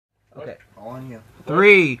Okay. All on you.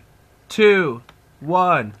 3, 2,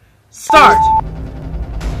 1, start!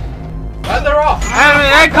 And they're off!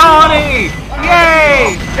 Egg colony!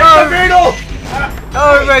 Yay! Get the beetle!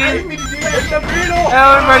 Hello everybody! Get the beetle!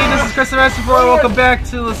 Hello everybody, this is Chris the Master Boy. Welcome back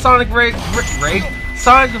to the Sonic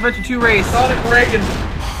Sonic Adventure 2 race. Sonic Reagan.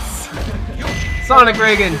 Sonic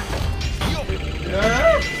Reagan.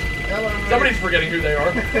 Hello, Somebody's forgetting who they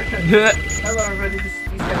are. Hello everybody, this is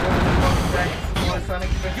welcome back to more Sonic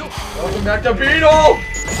Adventure. Welcome back to Beetle!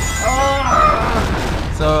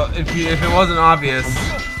 So, if it wasn't obvious,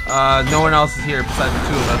 no one else is here besides the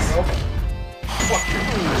two of us. Nope. Fuck you.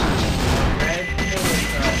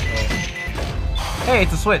 Hey,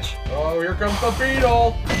 it's a switch. Oh, here comes the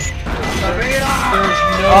Beetle! The Beetle! There's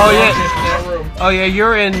no Oh, yeah. darkness in that room. Oh yeah,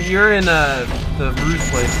 you're in the Rouge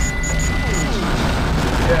place.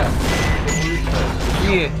 Yeah. The Rouge place.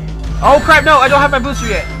 Yeah. Oh crap! No, I don't have my booster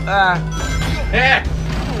yet. Eh!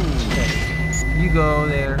 You go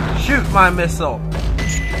there. Shoot my missile.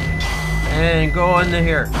 And go into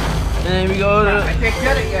here. And then we go to. I can't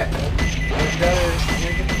get it yet.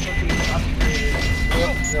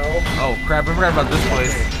 No. Oh crap! I forgot about this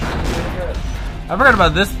place. I forgot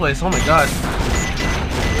about this place. Oh my god.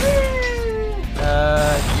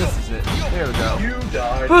 This is it. There we go. You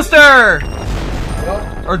died. Booster! Well,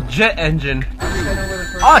 Or jet engine.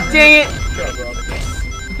 Oh dang it! shut up, Rob.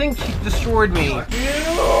 The thing destroyed me.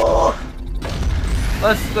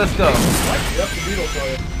 Let's go. Yep, the Beetle saw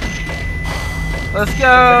you. Let's go.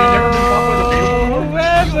 Have you never been caught by the Beetle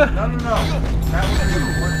before? No. That wasn't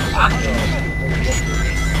working.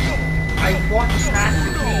 I walked past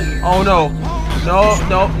the key. Oh no.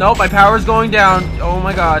 No, my power's going down. Oh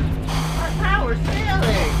my god. My power's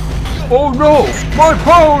failing. Oh no! My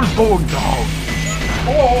power's going down!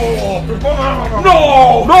 Oh!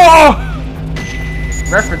 No! No!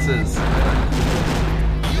 References.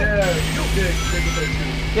 Yeah, you did.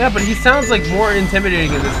 Yeah, but he sounds like more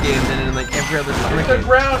intimidating in this game than in like every other Sonic Hit the game.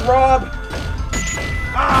 ground, Rob!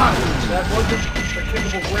 Ah! That wasn't the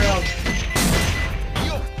kickable ground.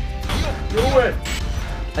 Do it!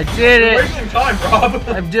 I did You're it! wasting time, Rob!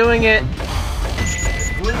 I'm doing it!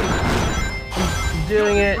 Green. I'm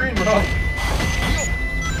doing it! Green, Rob.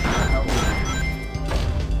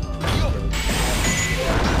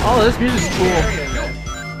 Oh, this music's cool.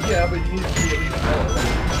 Yeah, but you need to do at least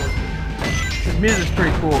that. This music's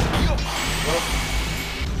pretty cool.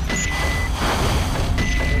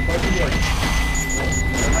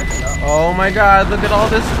 Oh my god, look at all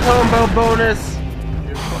this combo bonus!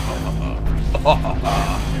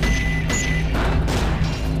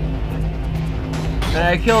 And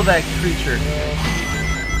I killed that creature.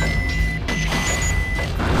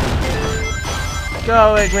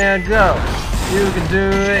 Go, Eggman, go! You can do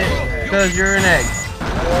it, because you're an egg.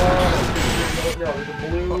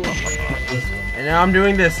 And now I'm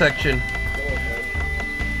doing this section.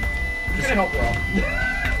 Just gonna help Rob.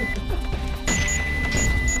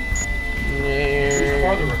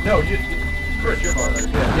 No, Chris, you're farther.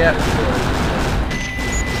 Yep.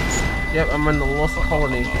 Yep, I'm in the Lost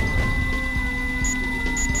Colony.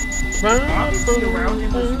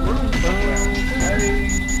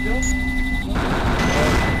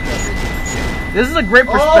 This is a great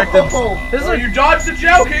perspective. This is Oh, you dodged the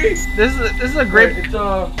jokey! this is a great. It's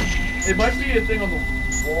it might be a thing on the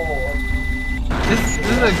wall. This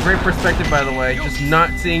is a great perspective, by the way. Just not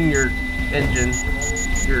seeing your engine,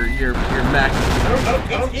 your mech. I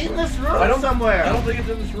don't, It's in this room somewhere. I don't think it's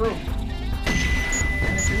in this room.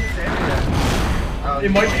 It's in this area.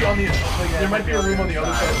 It might be on the. There might be a room on the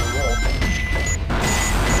other side of the wall.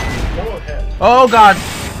 Go ahead. Oh god.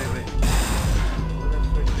 Wait.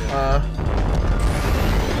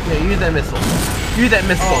 Yeah, use that missile. Use that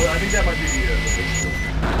missile. Oh, I think that might be the.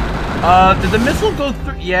 Did the missile go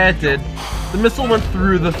through? Yeah, it did. The missile went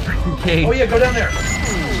through the freaking cage. Oh yeah, go down there.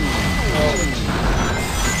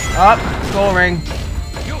 Up, skull ring.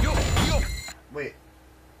 Wait.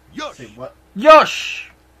 Say what?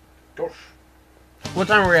 Yosh! Gosh. What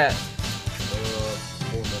time are we at?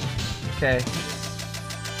 4 minutes. Okay.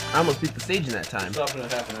 I almost beat the stage in that time. Stop in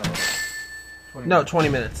half an hour. 20 No, 20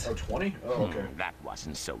 minutes. Oh, 20? Oh, okay. That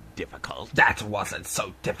wasn't so difficult. That wasn't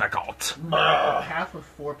so difficult. A path with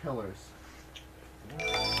 4 pillars.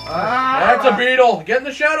 That's a beetle! Get in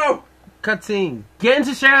the shadow! Cutscene. Get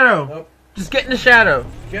into shadow. Nope. Just get in the shadow.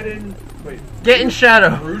 Get in. Wait. Get in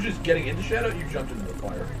shadow. Rouge is getting into shadow? You jumped into the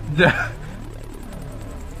fire.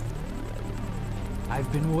 I've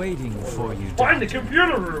been waiting for you. Find the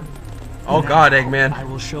computer room! Oh God, Eggman. I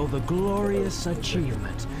will show the glorious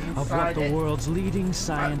achievement of what the world's leading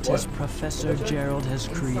scientist, Professor Gerald, has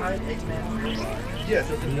created. Yes.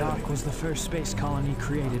 The Ark was the first space colony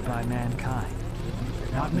created by mankind.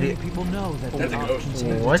 Not many people know that the Ark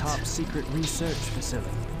contained a top-secret research facility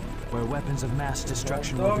where weapons of mass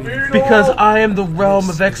destruction were being developed. Because I am the realm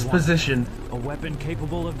of exposition. A weapon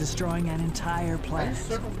capable of destroying an entire planet,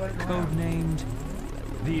 codenamed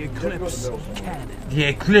the Eclipse Cannon. The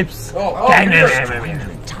Eclipse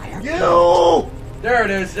Cannon. You! There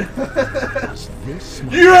it is.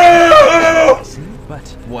 Yeah!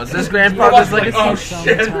 But was this Grandpa's legacy? Oh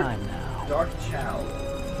shit! Dark Chow.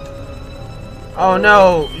 Oh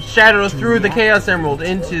no! Shadows threw the Chaos Emerald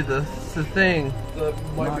into the thing.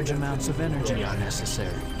 Large amounts of energy are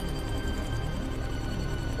necessary.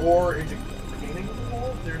 Or is it painting the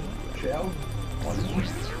wall? There's Chow.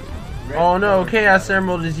 Oh no! Chaos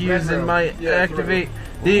Emerald is used and might activate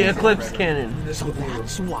the Eclipse Cannon. So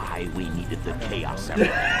that's why we needed the Chaos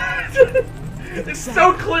Emerald. It's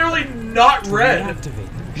so clearly not red.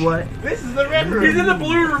 What? This is the red room. He's in the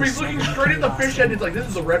blue room. He's looking straight at the fish head. It's like, this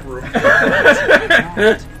is the red room.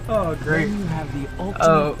 Oh, great. Then you have the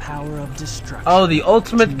ultimate power of destruction. Oh, the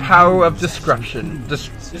ultimate power of destruction.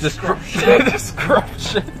 Destruction.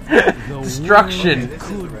 Destruction.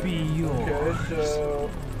 Could be yours. Okay, so...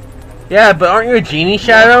 Yeah, but aren't you a genie,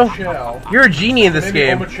 Shadow? Chow. You're a genie in this Maybe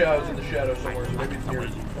game. Oma Chow's in the shadow somewhere, so maybe it's near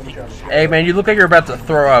Oma Chow's. Hey man, you look like you're about to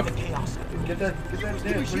throw up. Get that dance.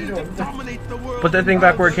 What are you doing? Put that thing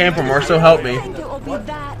back where it came from, or so help me. Think it will be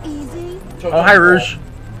that easy? Oh, hi Rouge.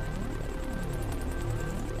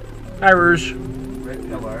 Hi Rouge. Red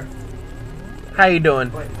pillar. How you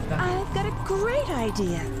doing? I've got a great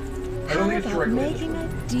idea. I don't How think it's about regular. making a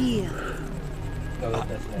deal? No,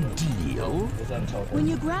 that's not. Deal? That's not a teleport. When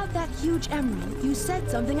you grabbed that huge emerald, you said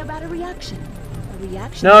something about a reaction. A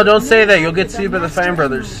reaction. No, don't say that. You'll get sued by the Fine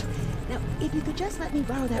Brothers. Now, if you could just let me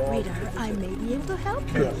borrow that radar, I may be able to help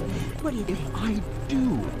you. What do you think? I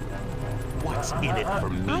do. What's in it for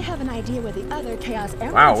me? I have an idea where the other Chaos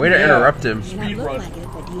Emeralds Wow, way to may interrupt him. not Speed look run. like it,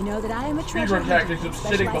 but do you know that I am a Speed treasure run hunter, tactics of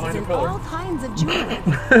sitting behind a specializes in pillar. all kinds of jewelry.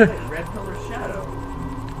 Red pillar shadow.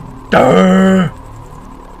 Duh.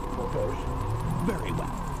 Four pillars. Very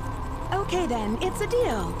well. Okay then, it's a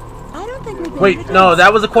deal. I don't think we've been Wait, no,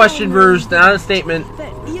 that was a question, Rouge, not a statement.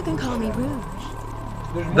 But you can call me Rouge.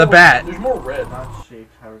 There's The more, bat. There's more red. Not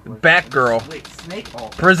shaped hieroglyphic. Batgirl. Wait, snake all.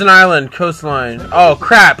 Prison Island, coastline. Oh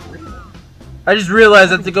crap! I just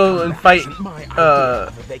realized I have to go and fight.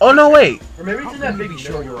 Oh no, wait. Or maybe it's in that big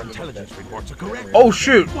Sure, your intelligence reports are correct. Oh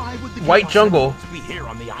shoot! Why would the White Chaos jungle. Emeralds be here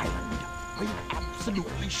on the island? Are you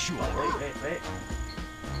absolutely sure? Wait.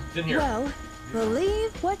 It's in here. Well,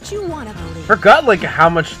 believe what you want to believe. Forgot like how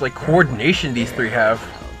much like coordination these three have.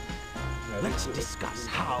 Let's discuss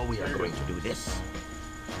how we are going to do this.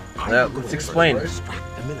 Let's explain. Distract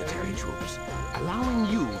the military troops, allowing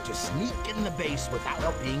you to sneak in the base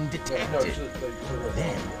without being No, detected. it's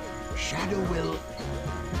Then, Shadow will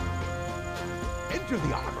enter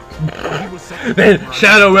the armory. He will set Then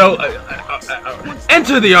Shadow will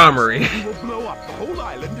enter the armory. He will blow up the whole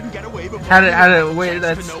island and get away before Had to wait.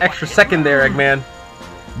 That's extra second there, Eggman.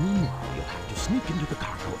 Meanwhile, you'll have to sneak into the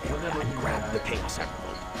cargo area and grab the Chaos Emerald.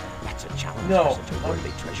 That's a challenge No. present to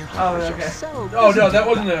worthy treasure Oh, hunters okay. yourself. Oh no, that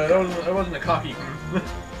wasn't a cocky.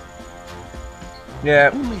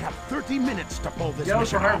 Yeah. Only have 30 minutes to pull this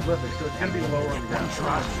Yellow's for mission off. hieroglyphic, so it's gonna be lower on the ground. So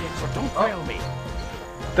don't fail me.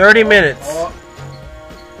 30 minutes. Oh,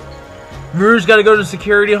 Rouge got to go to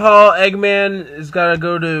security hall. Eggman has got to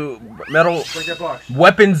go to metal break that box.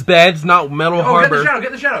 weapons beds, not metal Oh, harbor.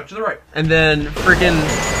 get the shadow to the right. And then freaking.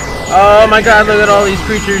 Oh my God! Look at all these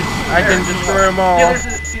creatures. I can destroy them all. Yeah, there's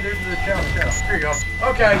the shadow. Here you go.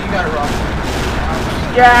 Okay, you got it, Rob.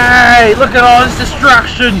 Yay! Look at all this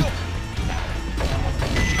destruction.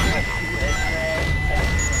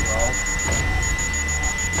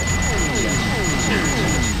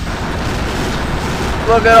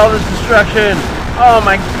 Look at all this destruction! Oh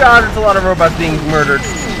my God, there's a lot of robots being murdered.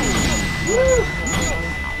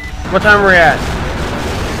 What time are we at?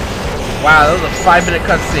 Wow, that was a 5-minute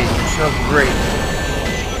cutscene. That was great.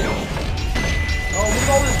 Oh, look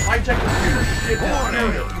at all this high-tech computer shit.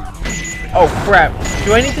 That's Oh crap!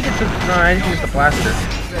 Do I need to get the? No, I need to get the blaster.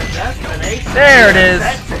 An ace. There it is.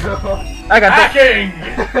 I got the. hacking!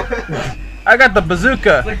 I got the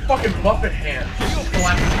bazooka. It's like fucking Muppet hands. Just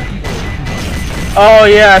slapping the keyboard. Oh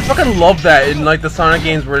yeah, I fucking love that in like the Sonic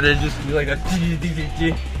games where they just do like a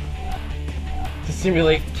to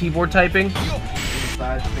simulate keyboard typing.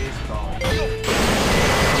 Inside space calling. That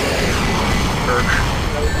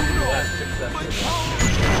would be the last 6 seconds.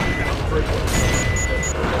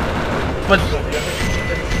 but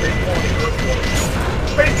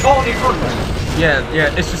Space Colony Urkel. yeah,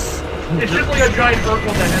 it's just It's just like a giant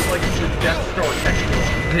Urkel that has like the Death Star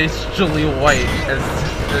texture. it's chilly white as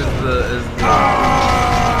the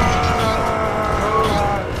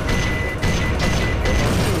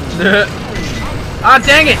ah,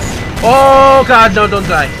 dang it! Oh god, no, don't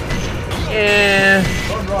die. Yeah.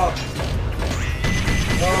 Run, Rob.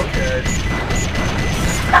 Okay.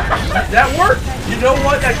 That worked! You know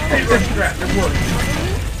what? That's speedrun strat. It worked.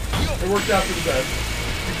 It worked out for the best.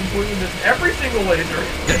 You completely missed every single laser.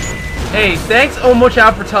 Hey, thanks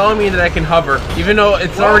Omochow for telling me that I can hover, even though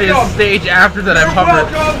it's already a stage after that I've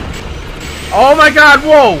hovered. Welcome! Oh my god,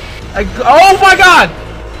 whoa! Oh my god!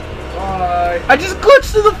 Bye. I just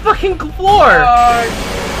glitched to the fucking floor! Bye.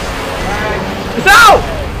 No!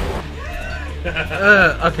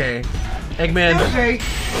 Okay. Eggman. Okay.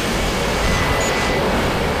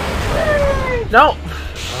 No!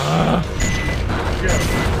 Yeah.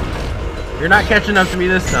 You're not catching up to me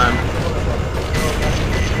this time.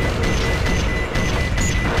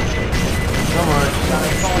 Come on.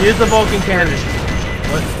 Use the Vulcan cannon.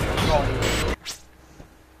 What?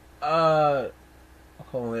 I'll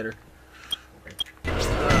call him later.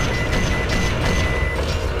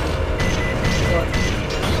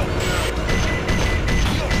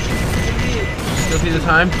 Still see the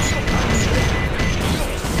time?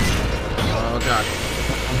 Oh god.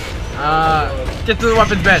 Get to the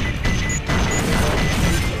weapons bed.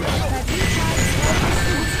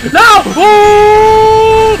 No!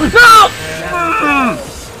 Ooh! No!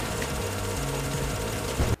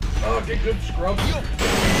 Oh, get good scrub.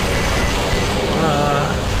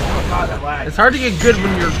 It's hard to get good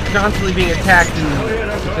when you're constantly being attacked in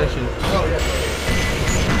position. Oh, yeah.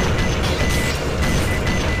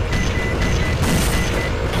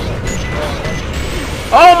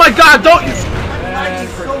 Oh my god, don't you! I like you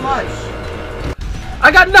so much.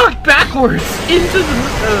 I got knocked backwards into the...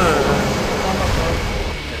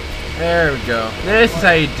 There we go. This is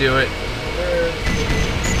how you do it.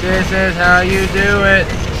 This is how you do it.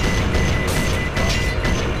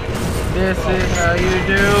 This is how you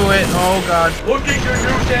do it. Oh god. Look at your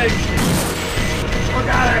new tank. Look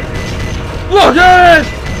at it. Look at it!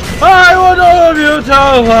 I want all of you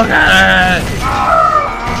to look at it! God.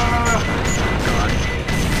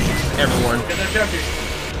 Everyone. Get that champion.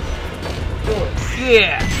 Do it.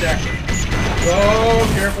 Yeah! Exactly. Oh,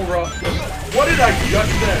 careful, Rob. What did I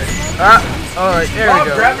just say? Alright, there we Rob,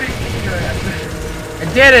 go. gravity's kicking your ass. I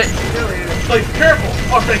did it! Like, careful!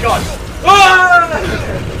 Oh, thank God! Ah!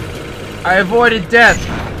 I avoided death.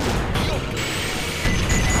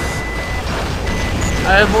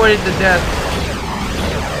 I avoided the death.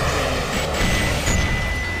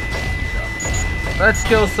 Let's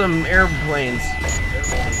kill some airplanes.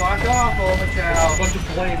 Fuck off, A Omochow. bunch of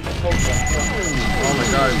planes and folks. Oh my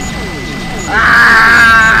god.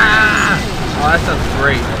 Ah! Oh, that sounds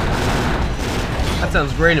great. That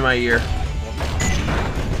sounds great in my ear.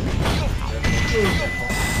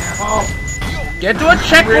 Get to a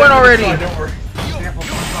checkpoint already!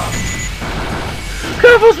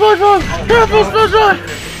 Careful, SpongeBob! Careful, SpongeBob!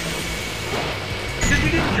 Because you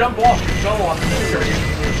didn't jump off, you fell off.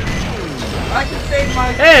 I can save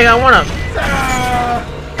my... Hey, I want him!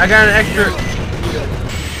 I got an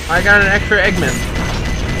extra Eggman.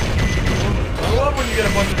 I love when you get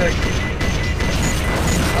a bunch of eggs.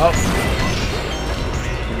 Oh.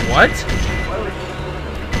 What?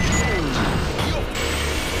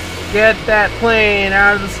 Get that plane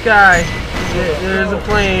out of the sky. There's a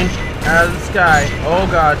plane out of the sky. Oh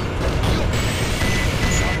god.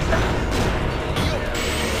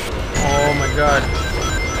 Oh my god.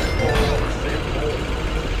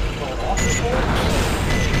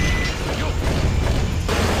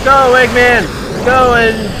 Go, Eggman! Go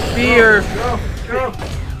and be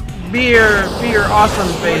your awesome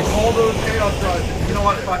face. All those chaos drives. You know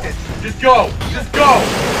what? Fuck it. Just go. Just go.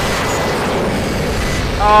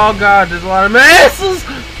 Oh god, there's a lot of missiles!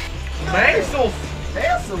 Missiles.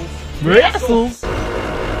 Missiles!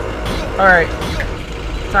 Alright.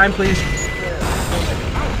 Time, please.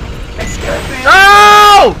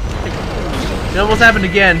 Oh! It almost happened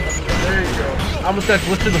again. There you go. I almost got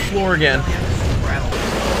glitched to the floor again.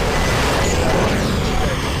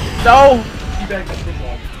 No! Teabag the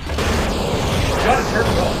football. You gotta turn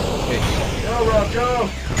it off. Okay. Go, Rob, go!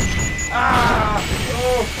 Ah!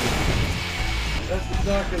 Oh! That's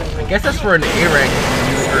not gonna work. I guess that's for an A rank.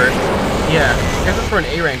 Yeah, I guess that's for an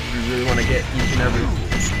A rank if you really want to get each and every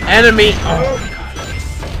enemy. Oh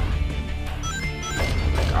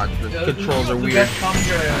god, the controls are The weird. best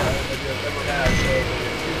commentary I've ever had.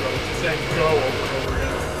 It's just saying go over and over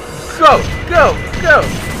again. Go, go, go,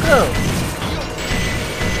 go.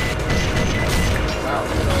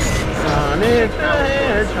 Sonic the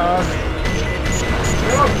Hedgehog.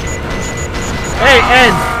 Hey,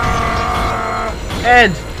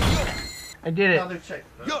 end! I did it. Another check.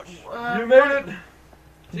 You made it!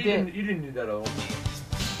 See, you didn't need that other one.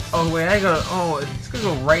 Oh, wait, I gotta. Oh, it's gonna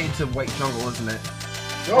go right into White Jungle, isn't it?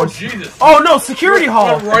 Oh, Jesus! Oh, no, security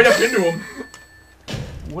hall! Went right up into him.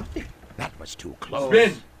 What did That was too close.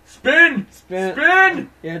 Spin! Spin! Spin. Spin!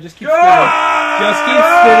 Yeah, just keep Go! spinning. Just keep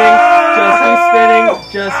spinning. Just keep spinning.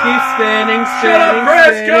 Just keep spinning. Shut up,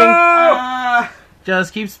 Chris! Spinning. Go!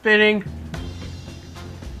 Just keep spinning.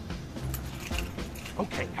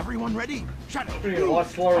 Okay, everyone ready? Shut up. Spinning a lot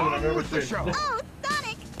slower than I've ever With the seen. show. Oh,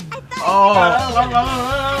 Sonic! I thought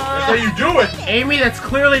That's how you do it! Amy, that's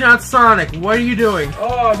clearly not Sonic. What are you doing?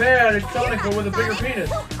 Oh man, it's Sonic but with a bigger penis.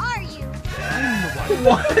 Who are you?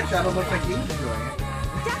 Shadow looks like he's doing it.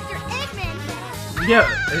 Dr. Eggman! Yeah.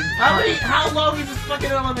 How long is this fucking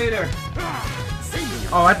elevator?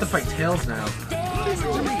 Oh, I have to fight Tails now.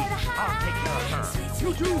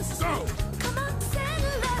 You two, go.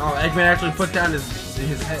 Oh, Eggman actually put down his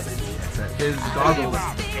goggles.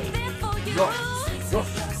 Go. Go.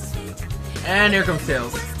 And here comes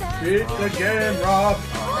Tails. Beat the game, Rob. Boy,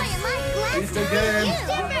 am I glad Beat to the game.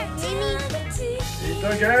 see you. Beat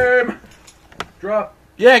the game. Drop.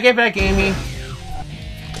 Yeah, get back, Amy.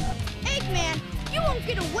 Eggman, you won't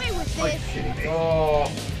get away with this. Oh.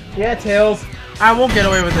 Yeah, Tails. I won't get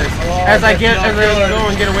away with this. Oh, As I that's not good. go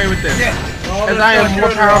and get away with this. Oh, As that's I am not more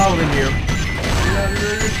good, powerful Rob. than you.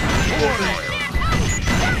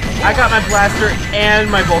 I got my blaster and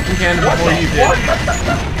my Vulcan cannon before you did.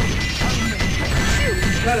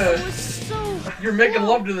 You're making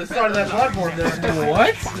love to the side of that platform there.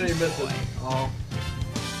 What? Then you missed it. Oh.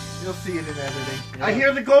 You'll see it in editing. I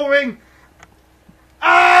hear the go ring!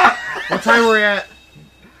 What time are we at?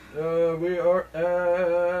 We are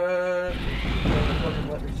at...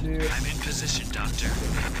 Let me see it. I'm in position, Doctor.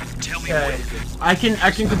 Tell me Okay. I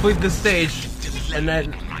can complete this stage, and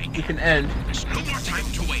then we can end. No more time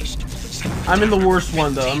to waste. I'm in the worst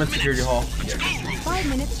one though. I'm in security hall. 5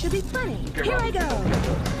 minutes should be plenty. Here I go.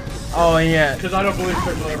 Oh yeah. Because I don't believe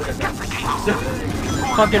Chris will ever get that.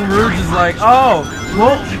 Fucking Rouge is like, oh,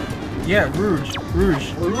 well, yeah, Rouge.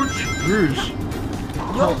 Rouge?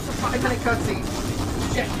 Yo, it's a 5-minute cutscene.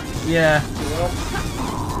 Shit. Yeah. Well,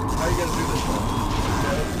 how are you gonna do this?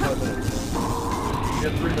 Yeah, that's 5 minutes. You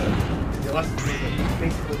have 3 minutes. Yeah, less than 3 minutes.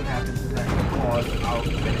 Basically what happens is that you pause and I'll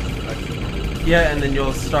finish the cutscene. Yeah, and then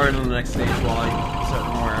you'll start on the next stage while I start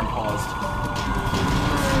from where I'm paused.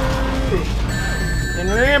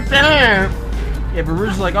 Yeah, but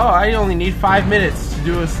Rouge's like, oh, I only need 5 minutes to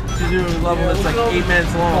do a level that's like 8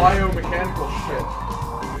 minutes long. Biomechanical shit.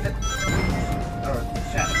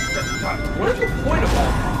 What is the point of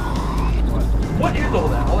all that? What is all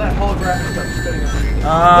that? All that holographic stuff spinning underneath?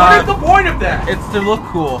 What is the point of that? It's to look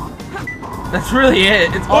cool. That's really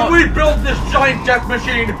it. It's all. When we built this giant death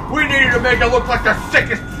machine, we needed to make it look like the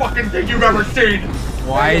sickest fucking thing you've ever seen.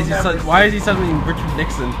 Why is he suddenly Richard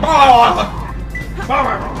Nixon?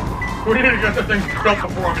 We need to get the thing built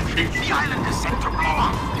before I'm in cheap. The island is set to blow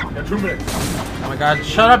up. Yeah, 2 minutes. Oh my God!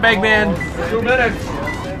 Shut up, Eggman. 2 minutes.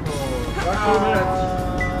 Got 2 minutes.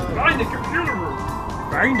 Find the computer room.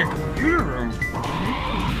 Find the computer room.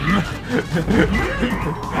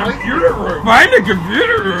 Computer room. Find the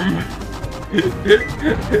computer room.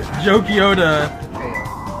 Joe Kyoto.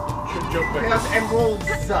 Should joke back. Chaos Emerald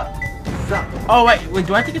Zuck. Oh wait,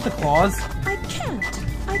 do I have to get the claws? I can't.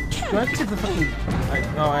 I Do I can't. have to get the fucking?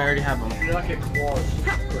 Oh, I already have them. Do not get claws,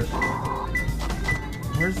 Chris.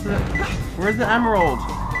 Where's the emerald?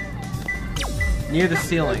 Near the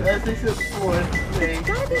ceiling. That's just a fourth thing.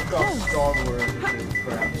 Gotta be Look up close. Star Wars and this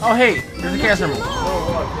crap. Oh hey, there's a chaos emerald. Oh,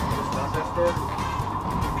 what? It's not that star?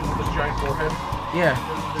 Because of this giant forehead? Yeah.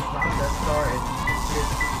 This is not that star and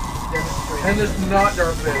it's demonstrating. And this not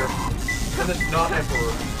Darth Vader. And this not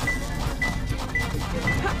Emperor.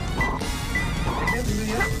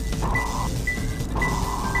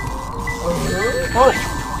 Oh.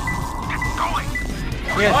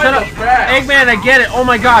 Yeah, shut up. Eggman, I get it. Oh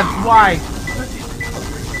my God, why?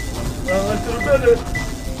 Less than a minute.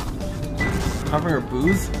 Covering her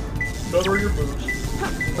booze? Cover your boobs.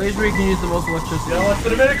 Place where you can use the most electricity. Yeah, less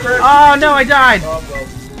than a minute, Chris. Oh no, I died! Oh, well.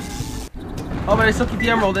 Oh, but I still keep the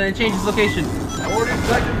emerald and it changes location. 40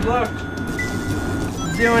 seconds left.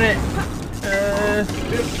 Doing it.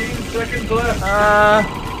 15 seconds left.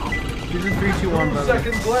 This is 3, 2, 1, 2 brother.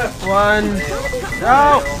 seconds left. 1.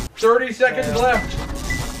 No! 30 seconds left.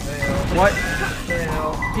 What?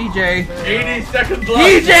 PJ. 80 seconds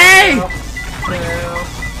left. PJ! Bring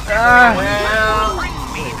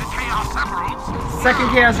me the Chaos Emeralds. second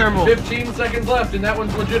Chaos Emerald. 15 seconds left, and that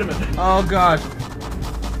one's legitimate. Oh god.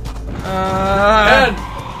 10,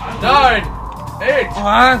 9, 8.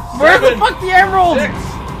 Where the fuck the emerald? 6,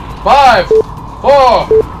 5, 4,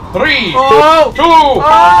 3, Oh! 2, Oh! 1.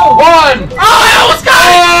 Oh, I almost got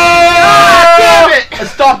it! Damn it! I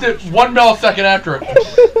stopped it 1 millisecond after it.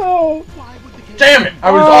 Damn it! I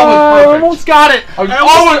was almost perfect. I almost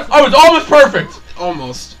got it. I was almost perfect.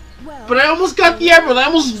 Almost. But I almost got the emerald. I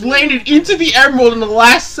almost landed into the emerald in the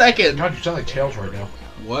last second. God, you sound like Tails right now.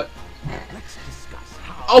 What?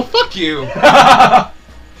 Oh, fuck you. I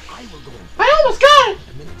almost got it.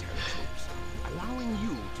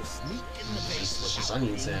 It's just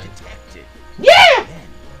onion sand. Yeah!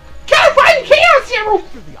 Gotta find the Chaos Emerald!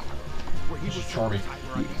 This is charming.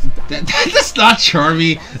 That's not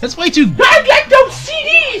charmy. That's way too. Gotta get those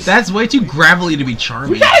CDs! That's way too gravelly to be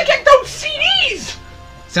charming. We gotta get those CDs!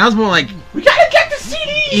 Sounds more like We gotta get the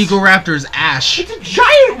CDs! Eagle Raptor's ash. It's a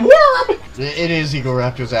giant worm! It is Eagle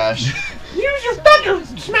Raptor's ash. Use your thunder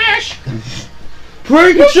smash!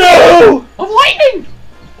 Pikachu! Of lightning!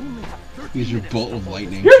 Here's your bolt of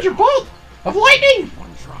lightning. Here's your bolt of lightning!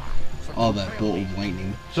 All that bolt of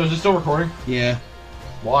lightning. So is it still recording? Yeah,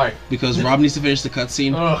 Why? because Rob needs to finish the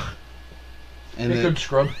cutscene. Ugh. And Good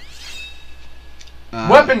scrub. uh,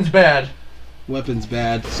 Weapons bad. Weapons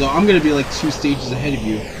bad. So I'm gonna be like 2 stages ahead of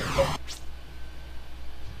you.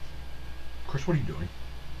 Chris, what are you doing?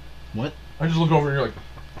 What? I just look over and you're like...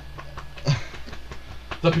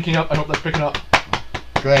 Is that picking up? I hope that's picking up.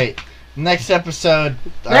 Great. Next episode.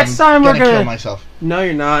 Next time we're gonna kill myself. No,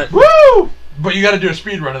 you're not. Woo! But you gotta do a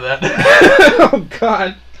speed run of that. Oh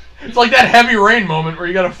god. It's like that heavy rain moment where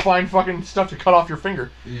you gotta find fucking stuff to cut off your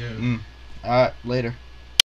finger. Yeah. Alright, later.